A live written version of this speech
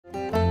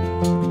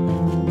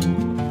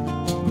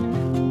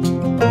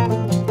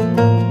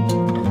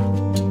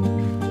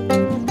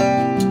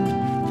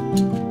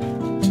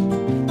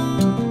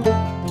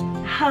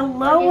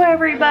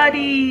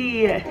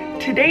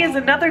Today is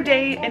another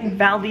day in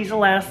Valdez,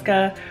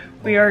 Alaska.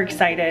 We are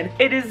excited.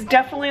 It is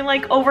definitely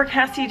like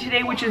overcasty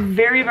today, which is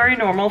very, very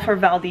normal for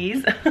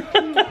Valdez.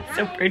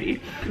 So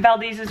pretty.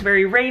 Valdez is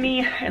very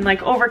rainy and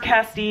like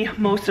overcasty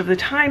most of the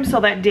time.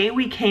 So that day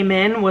we came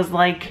in was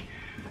like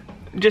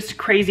just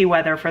crazy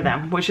weather for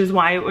them, which is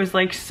why it was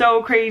like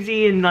so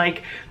crazy and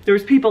like there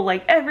was people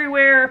like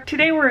everywhere.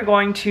 Today we're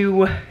going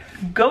to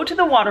go to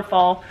the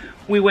waterfall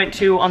we went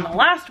to on the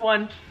last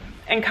one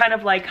and kind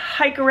of like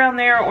hike around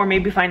there, or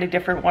maybe find a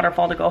different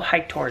waterfall to go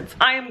hike towards.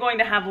 I am going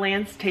to have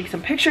Lance take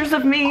some pictures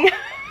of me,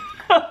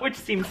 which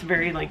seems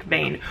very like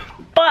vain,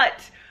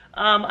 but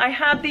I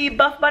have the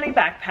Buff Bunny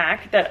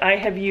backpack that I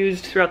have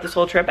used throughout this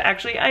whole trip.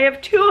 Actually, I have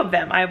two of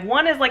them. I have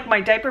one as like my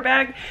diaper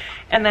bag,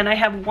 and then I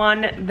have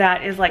one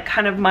that is like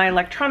kind of my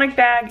electronic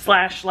bag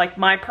slash like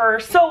my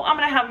purse. So I'm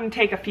gonna have them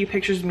take a few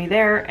pictures of me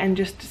there and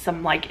just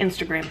some like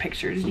Instagram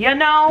pictures. You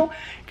know,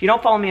 if you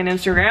don't follow me on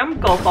Instagram,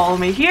 go follow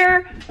me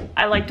here.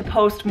 I like to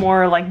post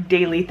more like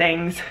daily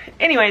things.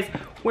 Anyways,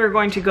 we're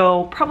going to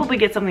go probably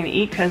get something to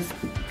eat because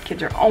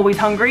kids are always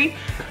hungry,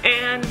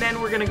 and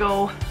then we're gonna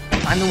go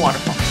find the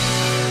waterfall.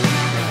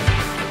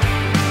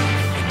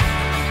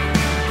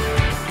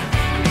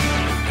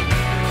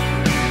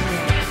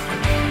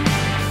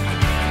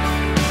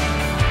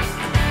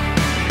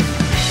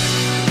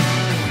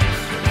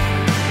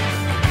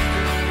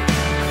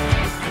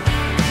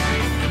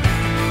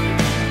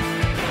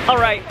 All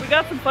right, we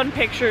got some fun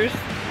pictures.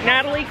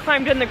 Natalie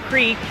climbed in the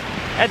creek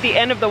at the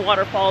end of the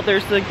waterfall.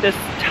 There's like this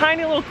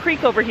tiny little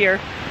creek over here.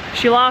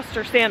 She lost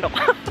her sandal.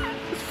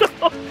 So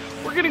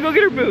we're gonna go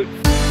get her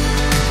boots.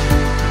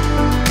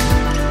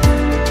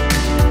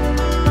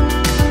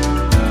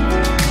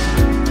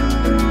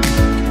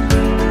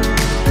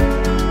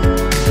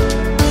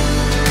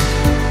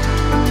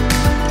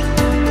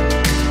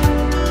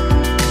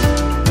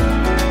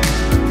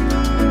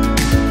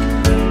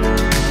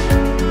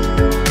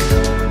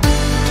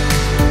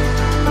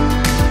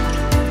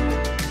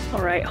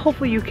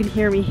 Hopefully you can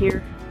hear me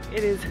here.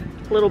 It is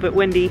a little bit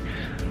windy.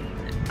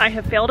 I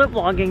have failed at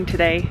vlogging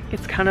today.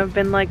 It's kind of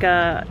been like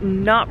a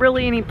not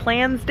really any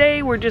plans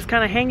day. We're just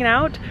kind of hanging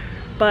out,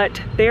 but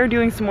they're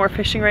doing some more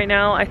fishing right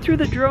now. I threw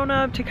the drone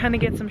up to kind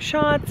of get some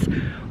shots.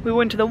 We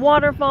went to the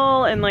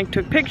waterfall and like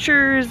took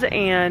pictures,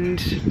 and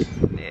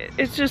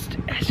it's just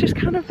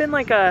kind of been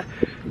like a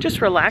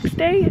just relaxed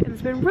day, and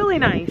it's been really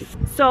nice.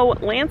 So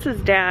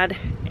Lance's dad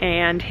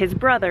and his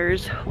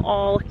brothers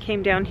all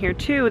came down here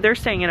too. They're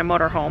staying in a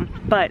motorhome,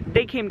 but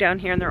they came down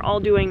here and they're all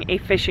doing a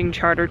fishing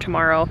charter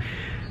tomorrow.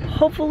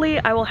 Hopefully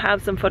I will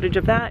have some footage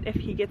of that if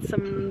he gets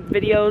some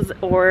videos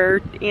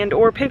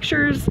or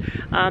pictures.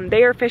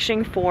 They are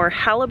fishing for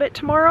halibut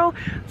tomorrow,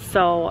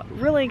 so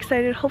really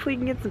excited. Hopefully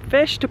we can get some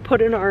fish to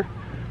put in our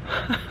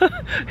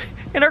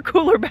in our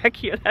cooler back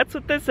here. That's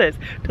what this is.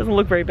 Doesn't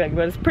look very big,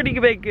 but it's a pretty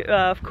big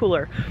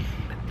cooler.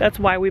 That's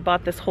why we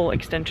bought this whole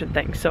extension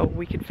thing, so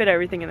we could fit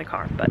everything in the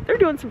car. But they're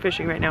doing some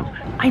fishing right now.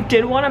 I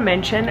did want to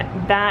mention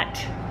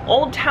that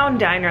Old Town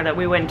Diner that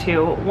we went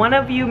to. One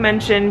of you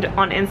mentioned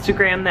on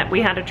Instagram that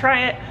we had to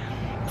try it,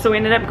 so we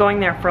ended up going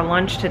there for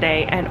lunch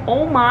today, and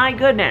oh my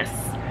goodness,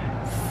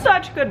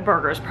 such good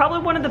burgers. Probably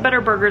one of the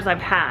better burgers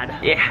I've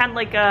had. It had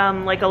like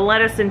a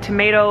lettuce and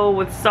tomato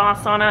with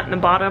sauce on it in the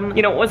bottom.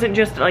 You know, it wasn't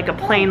just like a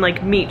plain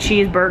like meat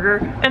cheese burger.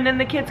 And then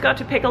the kids got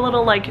to pick a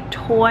little like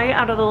toy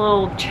out of the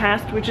little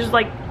chest, which is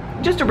like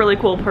just a really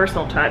cool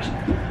personal touch.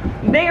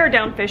 They are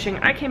down fishing.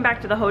 I came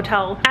back to the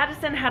hotel.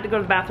 Addison had to go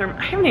to the bathroom.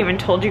 I haven't even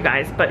told you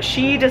guys, but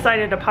she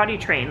decided to potty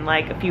train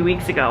like a few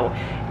weeks ago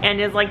and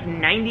is like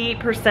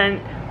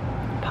 98%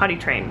 potty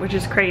train, which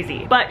is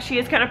crazy. But she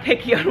is kind of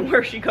picky on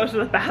where she goes to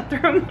the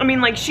bathroom. I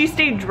mean, like, she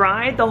stayed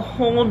dry the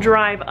whole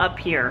drive up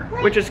here,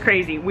 which is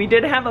crazy. We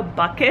did have a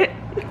bucket.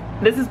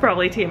 This is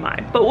probably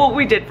TMI, but what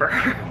we did for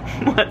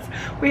her was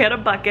we had a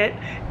bucket,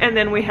 and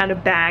then we had a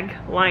bag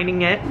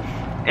lining it,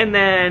 and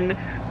then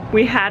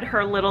we had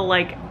her little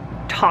like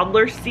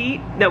toddler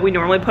seat that we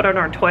normally put on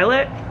our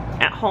toilet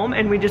at home,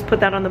 and we just put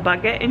that on the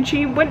bucket, and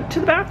she went to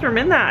the bathroom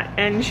in that,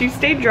 and she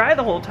stayed dry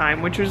the whole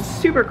time, which was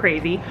super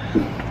crazy.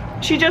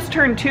 She just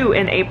turned 2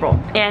 in April,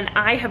 and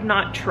I have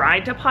not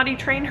tried to potty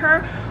train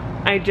her.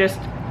 I just,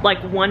 like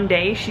one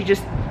day, she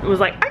just was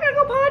like, I gotta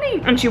go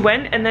potty. And she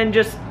went and then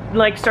just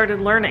like started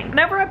learning.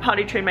 Whenever I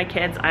potty train my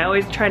kids, I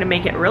always try to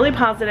make it really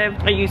positive.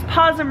 I use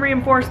positive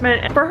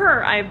reinforcement. And for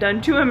her, I have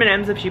done 2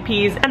 M&Ms if she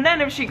pees. And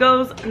then if she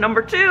goes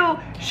number 2,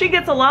 she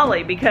gets a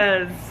lolly,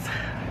 because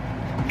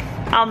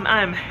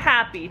I'm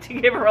happy to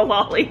give her a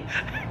lolly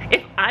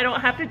if I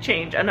don't have to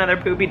change another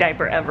poopy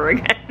diaper ever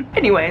again.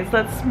 Anyways,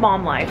 that's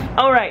mom life.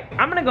 All right,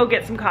 I'm gonna go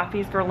get some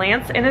coffees for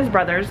Lance and his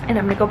brothers, and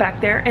I'm gonna go back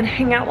there and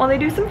hang out while they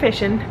do some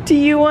fishing. Do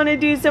you wanna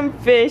do some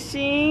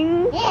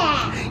fishing?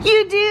 Yeah.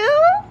 You do?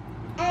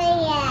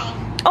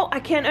 Yeah. Oh, I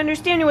can't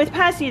understand you with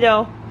Passy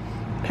though.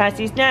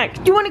 Passy's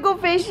next. Do you wanna go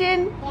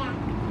fishing?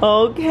 Yeah.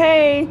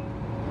 Okay.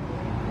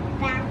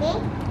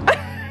 Bobby?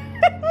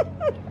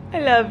 I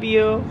love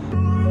you.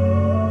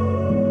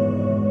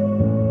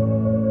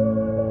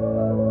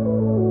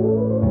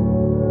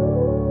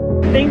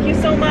 Thank you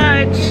so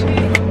much.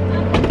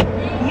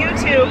 You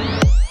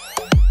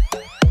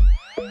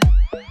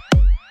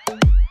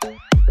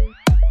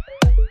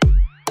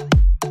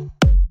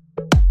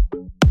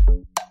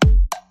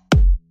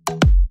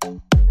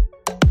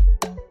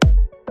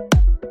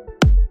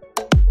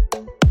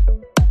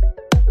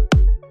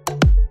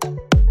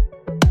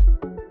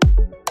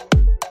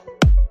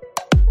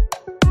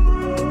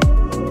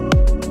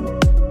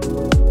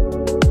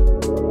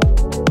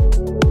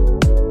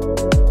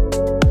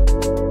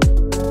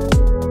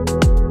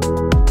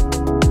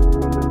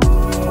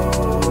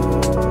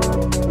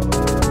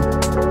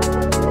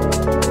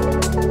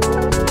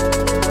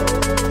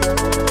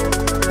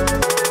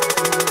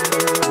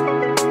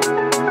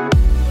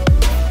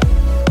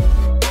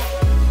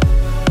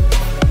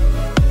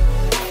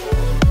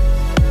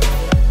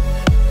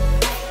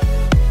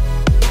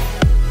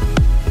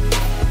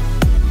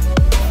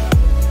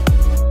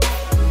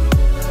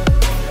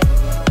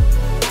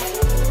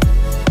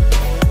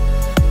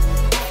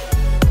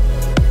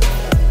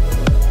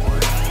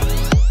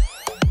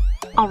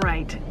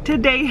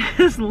today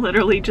has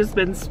literally just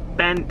been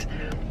spent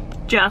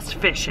just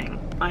fishing.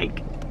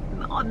 Like,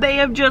 they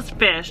have just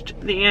fished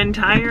the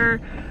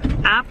entire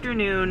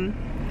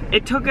afternoon.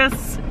 It took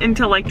us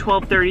until like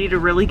 12:30 to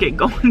really get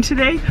going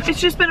today.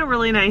 It's just been a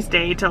really nice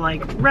day to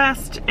like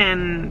rest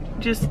and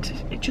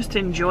just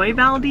enjoy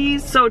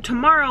Valdez. So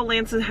tomorrow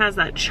Lance has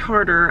that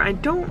charter. I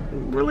don't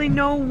really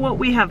know what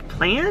we have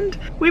planned.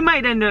 We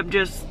might end up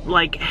just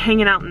like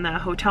hanging out in the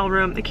hotel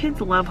room. The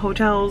kids love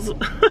hotels.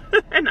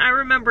 And I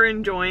remember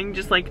enjoying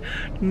just like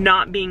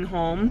not being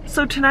home.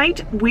 So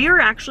tonight we are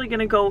actually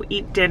gonna go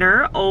eat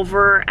dinner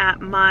over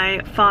at my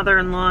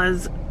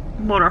father-in-law's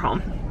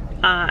motorhome.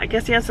 I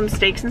guess he has some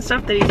steaks and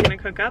stuff that he's gonna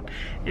cook up,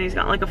 and he's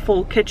got like a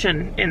full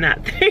kitchen in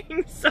that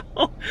thing. So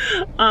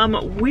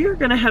we're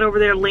gonna head over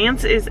there.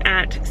 Lance is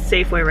at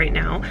Safeway right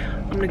now.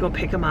 I'm gonna go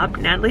pick him up.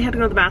 Natalie had to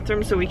go to the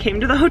bathroom, so we came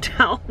to the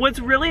hotel. What's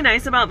really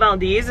nice about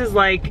Valdez is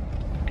like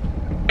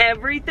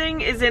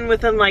everything is in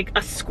within like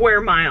a square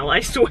mile,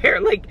 I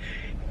swear. Like,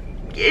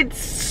 it's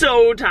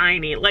so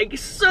tiny, like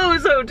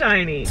so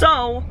tiny.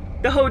 So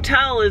the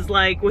hotel is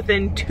like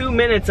within 2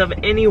 minutes of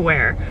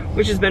anywhere,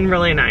 which has been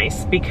really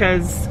nice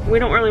because we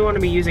don't really want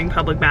to be using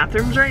public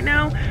bathrooms right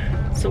now.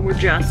 So we're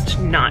just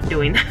not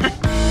doing that.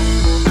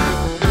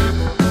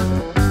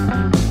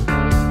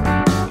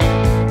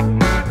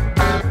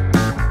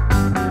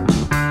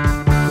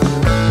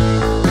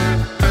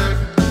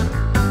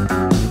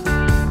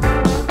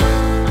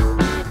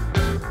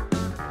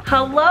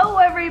 Hello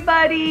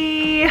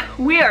everybody!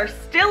 We are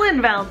still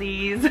in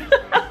Valdez.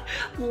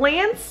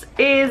 Lance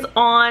is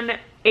on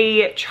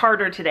a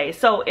charter today.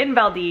 So in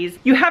Valdez,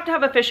 you have to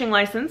have a fishing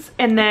license,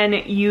 and then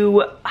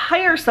you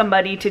hire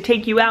somebody to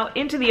take you out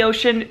into the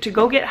ocean to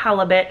go get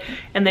halibut,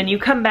 and then you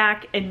come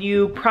back and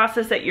you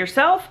process it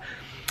yourself.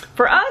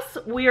 For us,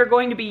 we are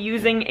going to be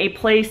using a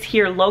place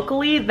here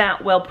locally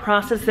that will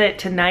process it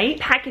tonight,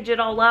 package it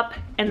all up,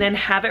 and then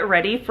have it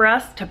ready for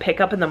us to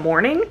pick up in the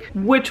morning,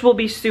 which will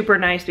be super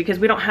nice because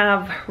we don't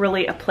have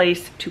really a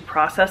place to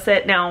process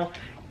it. Now,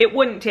 it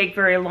wouldn't take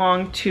very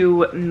long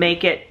to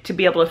make it to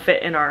be able to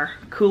fit in our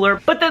cooler,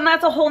 but then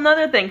that's a whole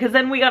nother thing because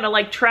then we gotta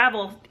like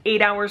travel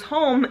 8 hours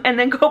home and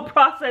then go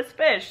process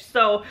fish.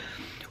 So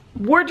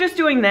we're just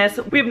doing this.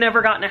 We've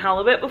never gotten a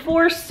halibut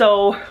before,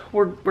 so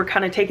we're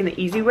kind of taking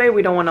the easy way.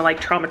 We don't want to like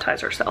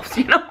traumatize ourselves,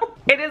 you know?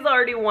 It is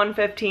already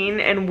 1:15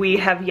 and we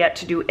have yet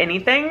to do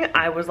anything.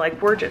 I was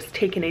like, we're just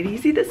taking it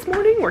easy this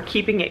morning. We're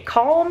keeping it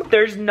calm.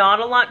 There's not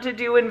a lot to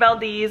do in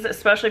Valdez,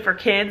 especially for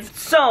kids.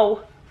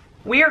 So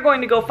we are going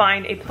to go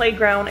find a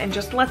playground and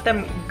just let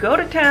them go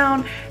to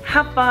town,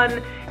 have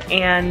fun,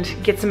 and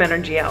get some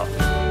energy out.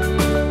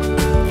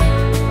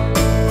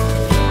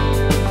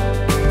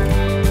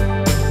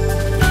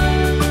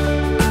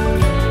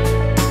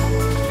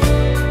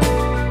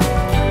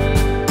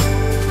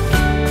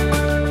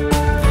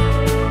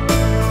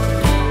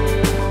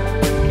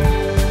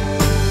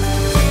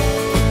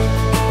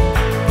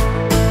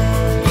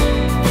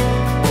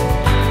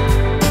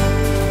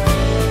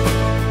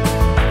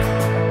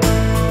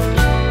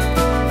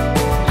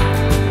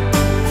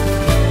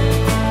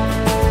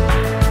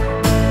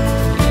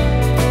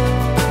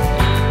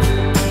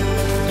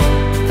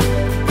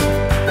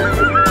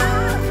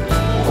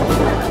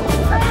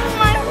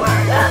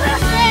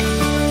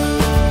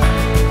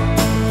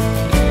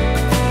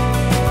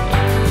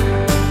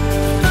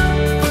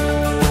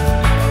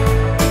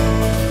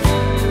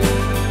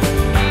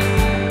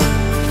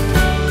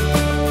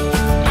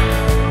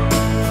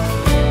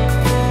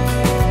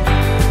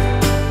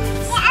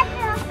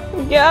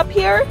 Get up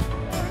here?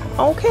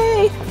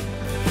 Okay.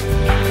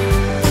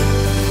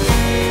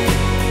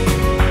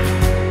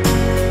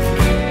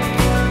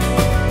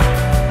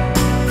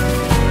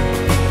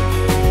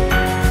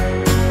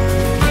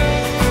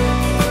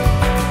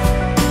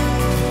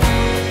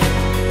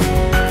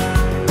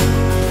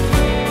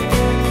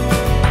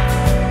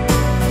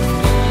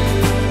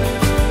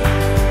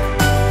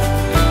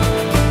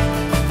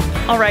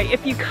 All right,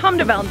 if you come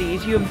to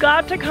Valdez, you've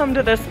got to come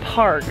to this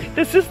park.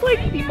 This is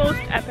like the most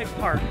epic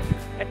park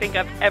I think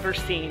I've ever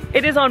seen.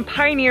 It is on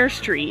Pioneer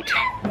Street.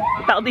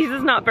 Valdez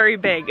is not very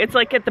big. It's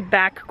like at the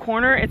back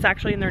corner. It's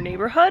actually in their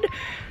neighborhood.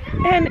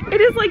 And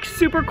it is like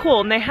super cool.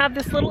 And they have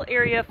this little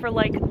area for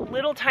like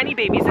little tiny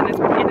babies, and it's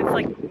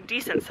like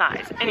decent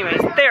size.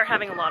 Anyways, they're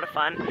having a lot of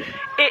fun.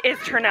 It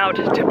has turned out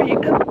to be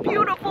a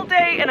beautiful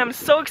day and I'm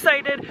so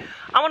excited.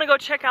 I wanna go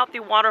check out the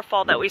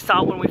waterfall that we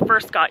saw when we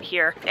first got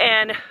here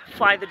and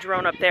fly the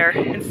drone up there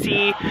and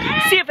see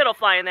if it'll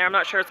fly in there. I'm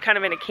not sure, it's kind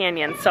of in a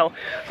canyon. So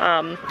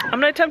I'm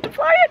gonna attempt to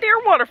fly it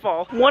near a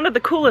waterfall. One of the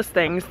coolest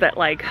things that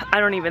like I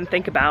don't even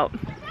think about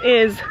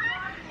is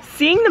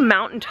seeing the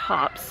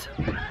mountaintops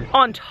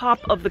on top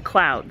of the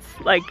clouds.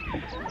 Like,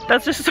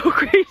 that's just so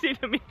crazy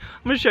to me.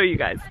 I'm gonna show you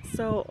guys.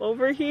 So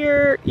over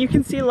here, you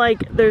can see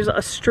like there's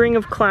a string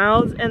of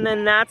clouds and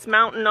then that's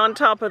mountain on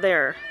top of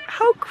there.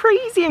 How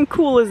crazy and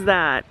cool is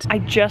that? I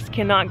just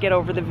cannot get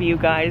over the view,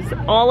 guys.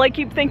 All I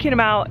keep thinking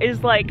about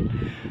is like,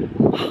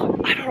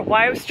 I don't know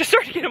why I was just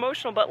starting to get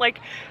emotional, but like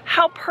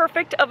how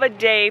perfect of a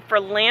day for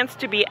Lance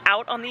to be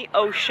out on the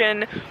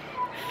ocean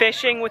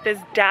fishing with his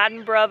dad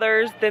and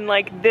brothers than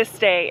like this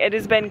day. It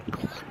has been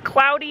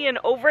cloudy and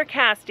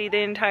overcasty the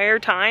entire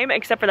time,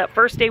 except for that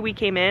first day we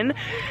came in.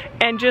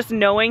 And just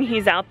knowing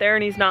he's out there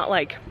and he's not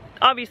like,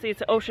 obviously it's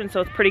the ocean,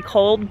 so it's pretty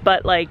cold,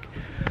 but like,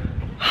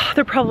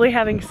 they're probably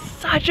having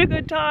such a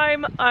good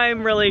time.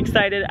 I'm really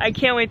excited. I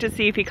can't wait to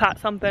see if he caught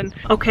something.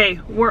 Okay,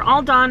 we're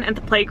all done at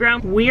the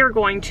playground. We are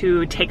going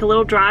to take a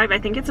little drive. I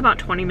think it's about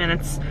 20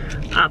 minutes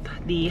up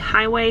the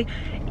highway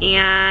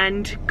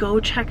and go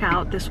check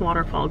out this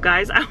waterfall.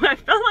 Guys, I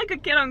felt like a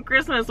kid on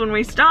Christmas when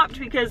we stopped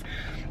because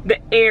the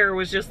air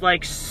was just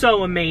like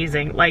so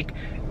amazing. Like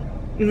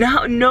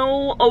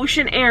no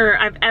ocean air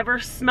I've ever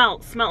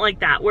smelt like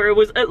that, where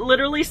it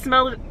literally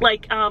smelled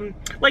like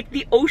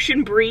the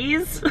ocean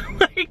breeze.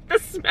 Like the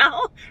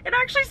smell, it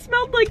actually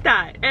smelled like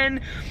that, and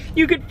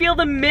you could feel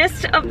the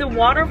mist of the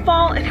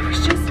waterfall, and it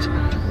was just,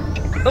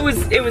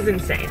 it was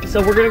insane.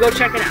 So we're gonna go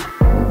check it out.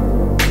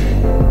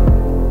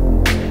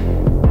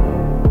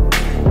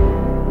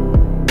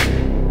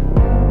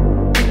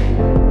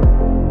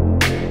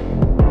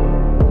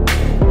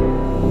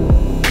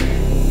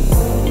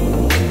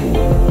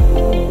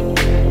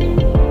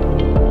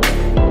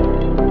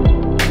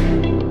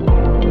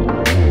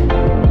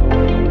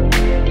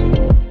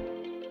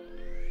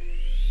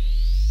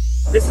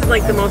 This is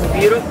like the most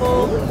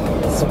beautiful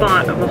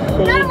spot of the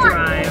whole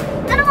drive.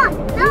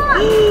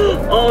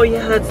 Oh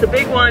yeah, that's the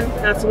big one.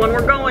 That's the one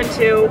we're going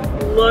to.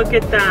 Look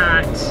at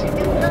that.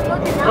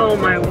 Oh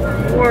my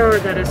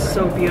word, that is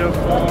so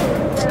beautiful.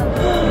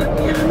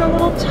 Yeah, the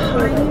little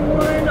tiny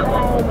one.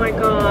 Oh my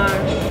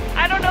gosh.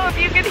 I don't know if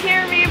you can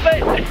hear me, but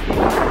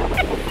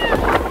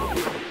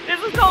this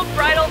is called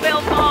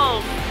Violett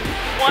Vlogs.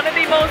 One of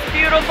the most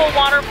beautiful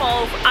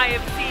waterfalls I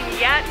have seen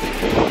yet.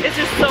 It's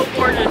just so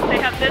gorgeous. They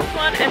have this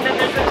one, and then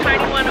there's a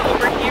tiny one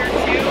over here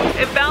too.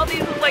 If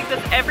Valdez was like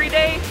this every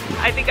day,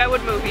 I think I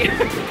would move here.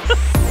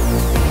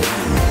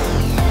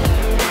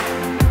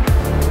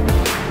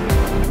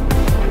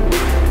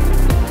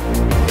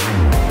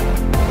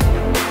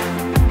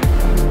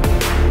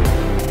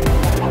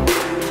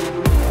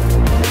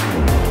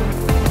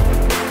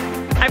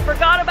 I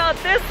forgot about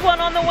this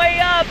one on the way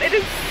up. It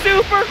is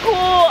super cool.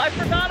 I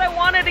forgot I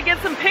wanted to get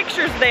some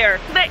pictures there.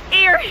 The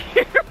air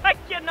here, I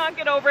cannot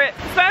get over it.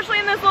 Especially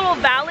in this little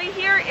valley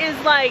here is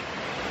like,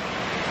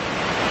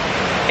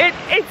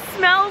 it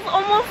smells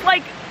almost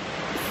like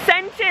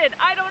scented.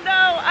 I don't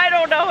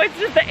know. It's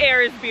just, the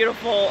air is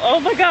beautiful. Oh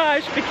my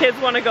gosh. The kids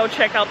want to go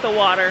check out the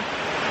water.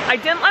 I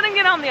didn't let them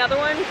get on the other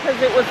one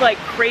because it was like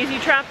crazy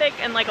traffic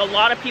and like a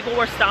lot of people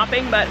were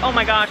stopping, but oh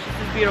my gosh,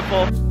 this is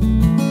beautiful.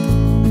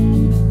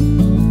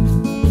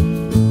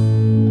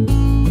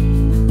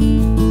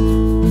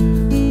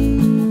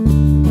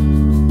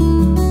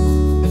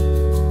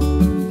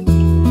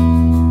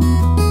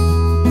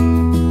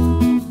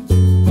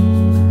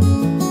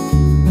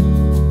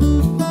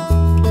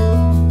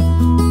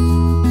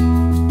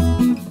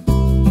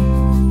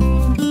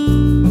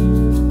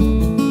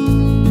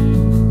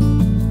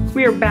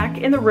 We are back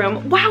in the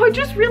room. Wow, I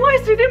just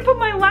realized I didn't put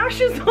my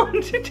lashes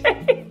on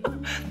today.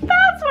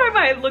 That's why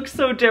my head looks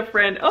so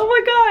different. Oh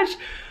my gosh.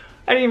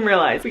 I didn't even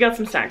realize. We got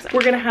some snacks.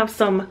 We're gonna have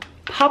some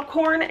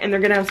popcorn and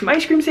they're gonna have some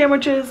ice cream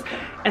sandwiches,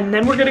 and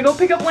then we're gonna go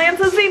pick up Lance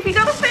and see if he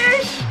got a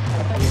fish.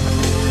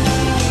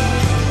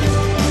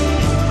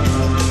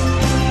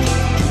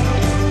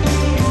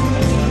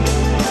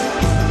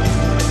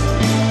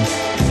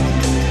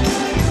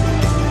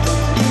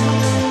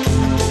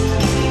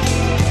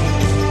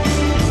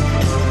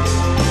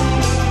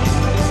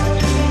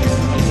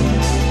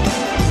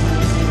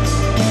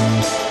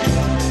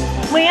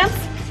 Lance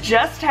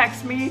just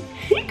texted me.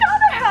 He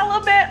got a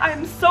halibut.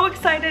 I'm so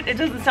excited. It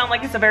doesn't sound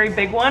like it's a very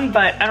big one,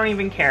 but I don't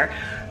even care.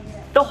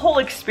 The whole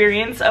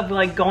experience of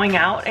like going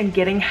out and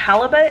getting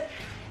halibut,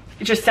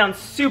 it just sounds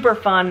super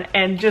fun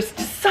and just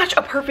such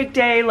a perfect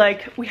day.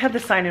 Like, we have the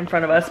sign in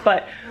front of us,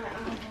 but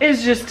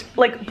it's just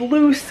like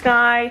blue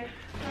sky.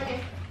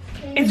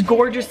 It's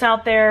gorgeous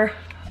out there.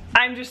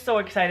 I'm just so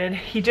excited.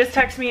 He just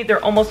texted me.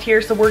 They're almost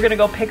here, so we're gonna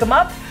go pick them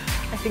up.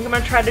 I think I'm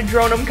gonna try to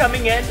drone them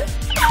coming in.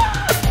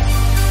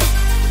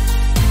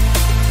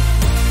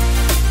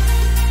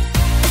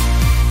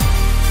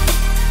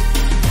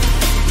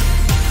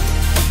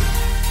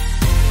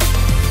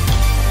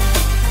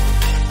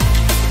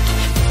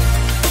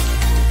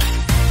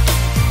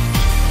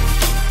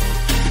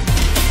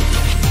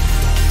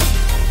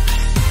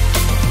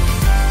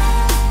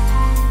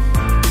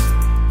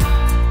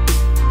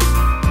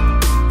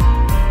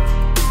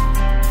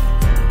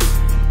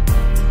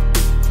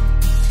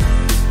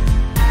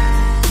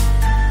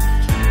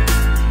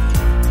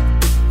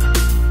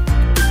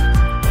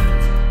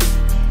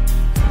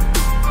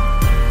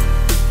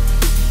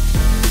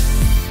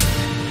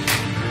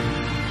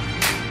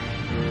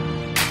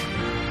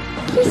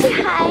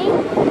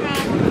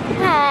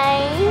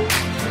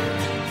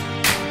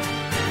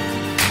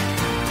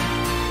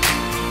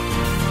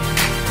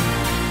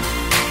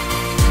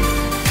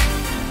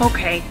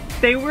 Okay,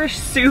 they were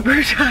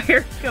super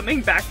tired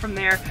coming back from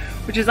there,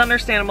 which is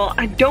understandable.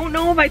 I don't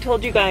know if I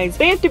told you guys,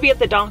 they have to be at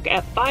the dock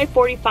at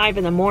 5:45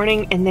 in the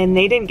morning, and then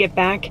they didn't get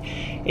back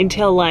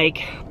until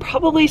like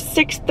probably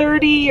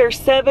 6:30 or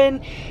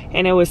 7,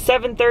 and it was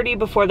 7:30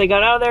 before they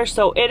got out of there.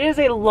 So it is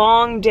a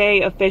long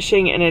day of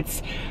fishing, and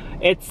it's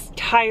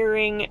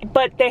tiring,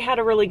 but they had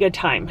a really good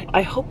time.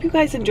 I hope you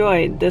guys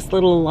enjoyed this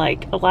little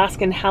like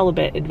Alaskan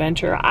halibut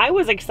adventure. I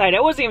was excited.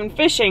 I wasn't even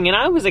fishing and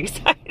I was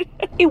excited.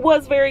 It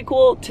was very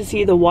cool to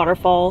see the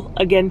waterfall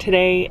again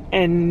today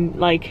and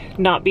like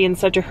not be in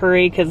such a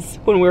hurry, because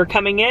when we were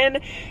coming in,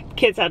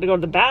 kids had to go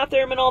to the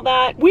bathroom and all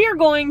that. We are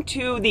going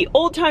to the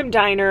Old Time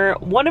Diner.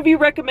 One of you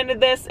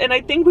recommended this and I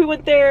think we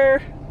went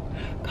there,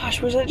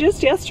 gosh, was it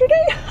just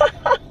yesterday?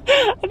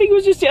 I think it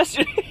was just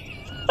yesterday.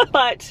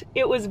 But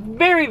it was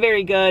very,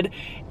 very good.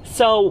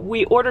 So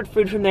we ordered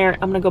food from there.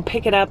 I'm gonna go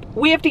pick it up.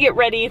 We have to get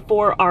ready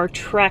for our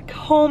trek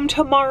home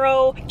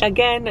tomorrow.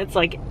 Again, it's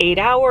like 8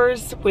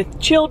 hours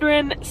with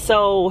children,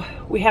 so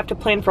we have to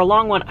plan for a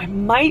long one. I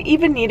might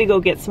even need to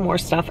go get some more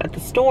stuff at the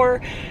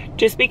store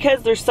just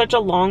because there's such a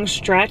long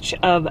stretch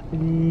of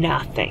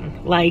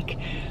nothing. Like,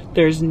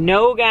 there's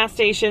no gas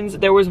stations.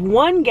 There was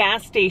one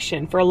gas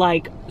station for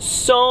like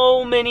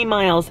so many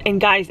miles.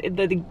 And guys,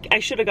 I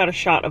should have got a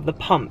shot of the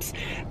pumps.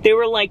 They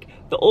were like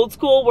the old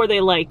school where they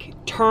like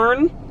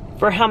turn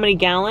for how many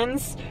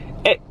gallons.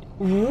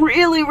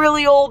 Really,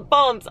 really old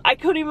pumps. I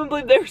couldn't even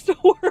believe they were still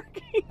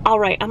working. All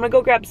right, I'm gonna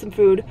go grab some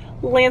food.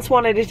 Lance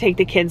wanted to take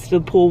the kids to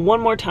the pool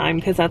one more time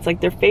because that's like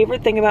their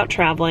favorite thing about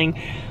traveling,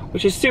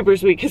 which is super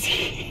sweet because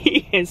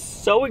he is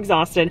so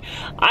exhausted.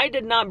 I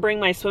did not bring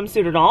my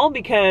swimsuit at all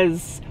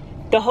because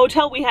the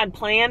hotel we had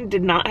planned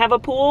did not have a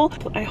pool.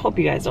 I hope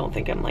you guys don't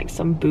think I'm like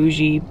some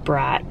bougie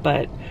brat,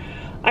 but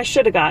I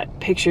should have got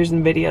pictures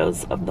and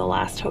videos of the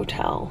last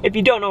hotel. If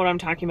you don't know what I'm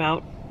talking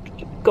about,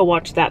 go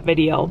watch that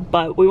video.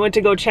 But we went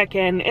to go check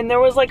in and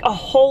there was like a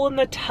hole in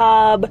the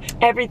tub.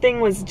 Everything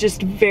was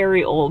just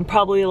very old,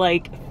 probably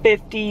like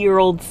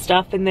 50-year-old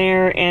stuff in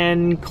there,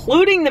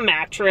 including the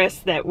mattress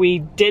that we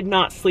did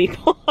not sleep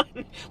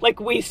on. Like,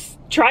 we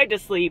tried to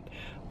sleep,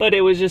 but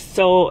it was just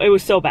it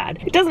was so bad.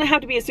 It doesn't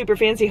have to be a super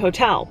fancy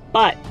hotel,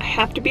 but I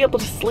have to be able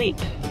to sleep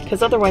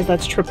because otherwise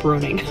that's trip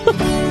ruining.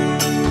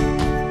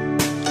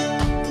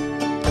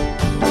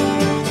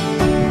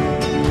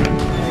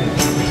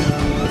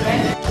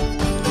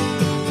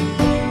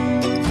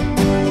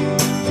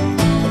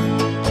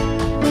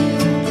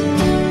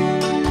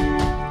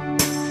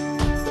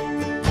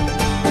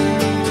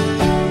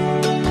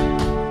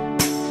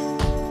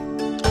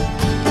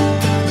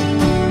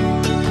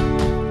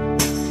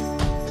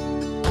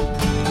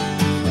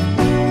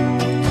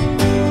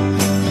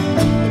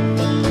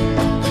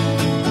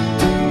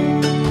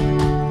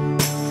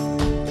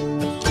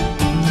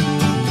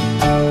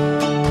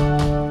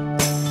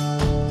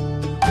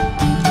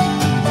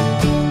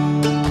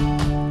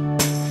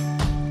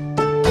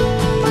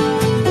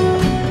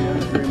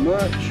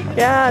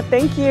 Yeah,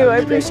 thank you. I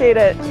appreciate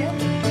it.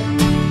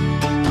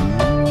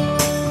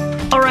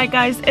 All right,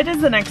 guys, it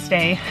is the next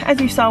day. As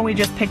you saw, we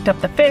just picked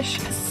up the fish.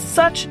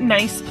 Such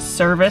nice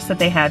service that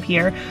they have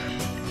here.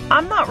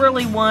 I'm not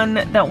really one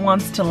that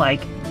wants to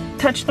like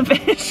touch the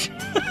fish.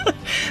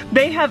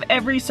 They have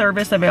every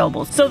service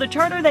available. So the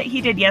charter that he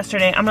did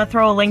yesterday, I'm gonna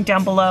throw a link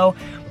down below,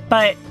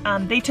 but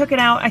they took it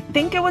out. I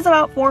think it was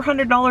about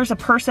 $400 a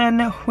person,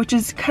 which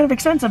is kind of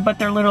expensive, but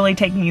they're literally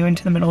taking you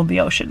into the middle of the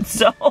ocean.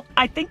 So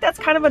I think that's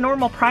kind of a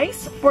normal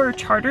price for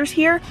charters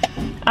here.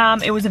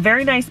 It was a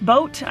very nice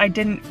boat. I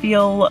didn't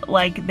feel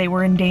like they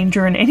were in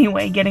danger in any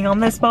way getting on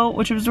this boat,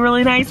 which was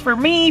really nice for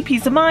me,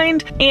 peace of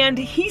mind. And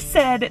he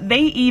said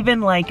they even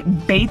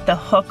like bait the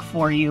hook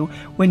for you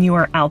when you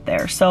are out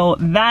there. So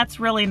that's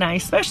really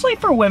nice, especially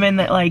for women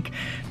that like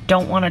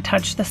don't want to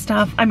touch the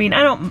stuff. I mean,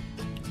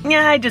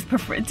 I just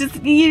prefer,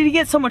 you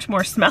get so much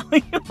more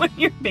smelly when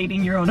you're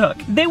baiting your own hook.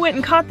 They went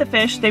and caught the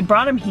fish, they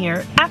brought them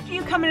here. After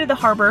you come into the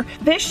harbor,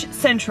 Fish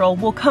Central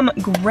will come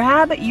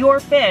grab your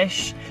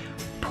fish,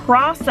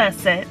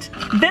 process it,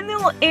 then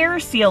they'll air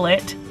seal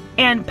it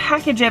and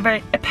package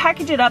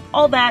it up,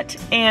 all that,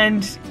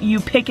 and you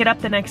pick it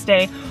up the next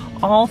day.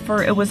 All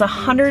for, it was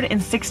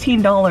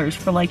 $116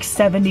 for like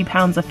 70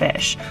 pounds of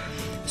fish.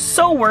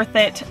 So worth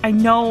it. I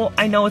know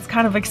it's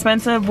kind of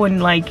expensive when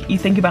like you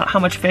think about how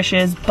much fish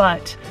is,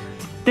 but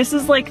this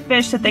is like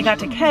fish that they got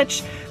to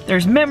catch.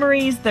 There's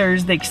memories,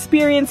 there's the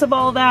experience of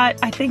all that.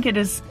 I think it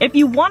is, if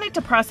you wanted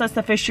to process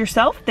the fish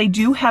yourself, they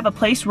do have a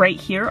place right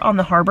here on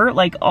the harbor,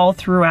 like all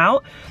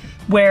throughout,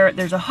 where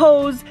there's a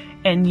hose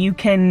and you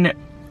can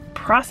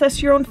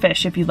process your own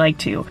fish if you'd like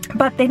to.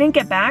 But they didn't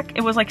get back.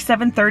 It was like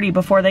 7:30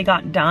 before they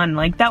got done.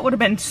 Like, that would have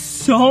been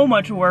so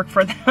much work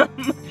for them.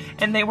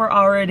 And they were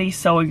already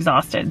so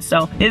exhausted.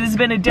 So it has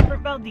been a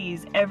different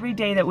Valdez every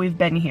day that we've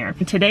been here.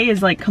 Today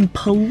is like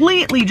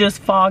completely just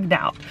fogged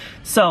out.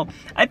 So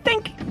I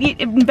think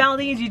in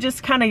Valdez, you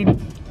just kind of,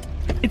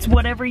 it's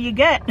whatever you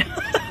get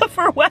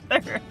for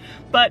weather.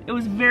 But it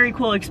was a very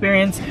cool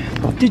experience.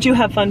 Did you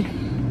have fun?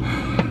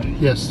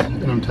 Yes,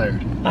 and I'm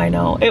tired. I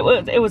know, it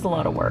was a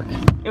lot of work.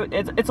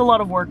 It's a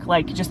lot of work,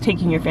 like just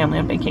taking your family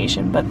on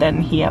vacation, but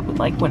then he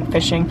went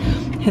fishing.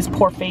 His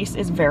poor face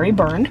is very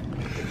burned.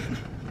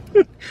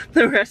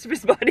 The rest of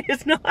his body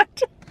is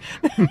not.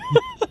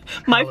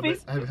 My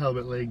face. I have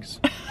halibut legs.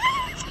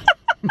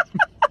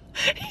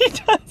 He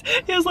does.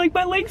 He was like,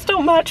 my legs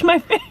don't match my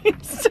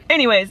face.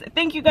 Anyways,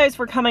 thank you guys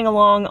for coming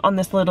along on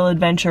this little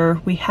adventure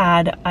we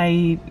had.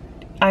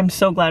 I'm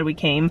so glad we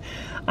came.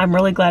 I'm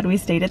really glad we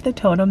stayed at the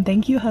totem.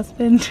 Thank you,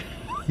 husband.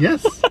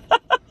 Yes.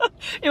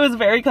 It was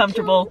very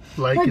comfortable.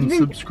 Like and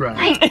subscribe.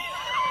 Hit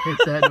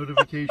that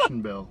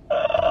notification bell.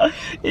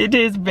 It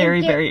is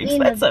very, very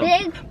expensive,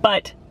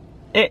 but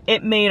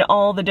it made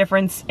all the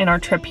difference in our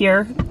trip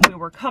here. We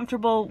were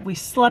comfortable. We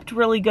slept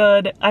really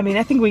good. I mean,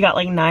 I think we got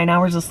like 9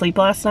 hours of sleep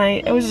last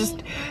night. It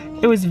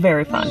was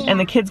very fun. And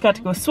the kids got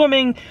to go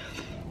swimming.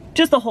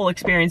 Just the whole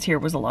experience here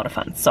was a lot of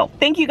fun. So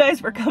thank you guys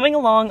for coming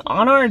along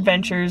on our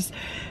adventures.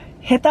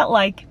 Hit that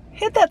like,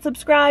 hit that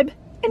subscribe,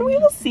 and we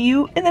will see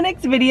you in the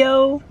next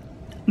video.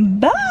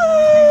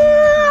 Bye!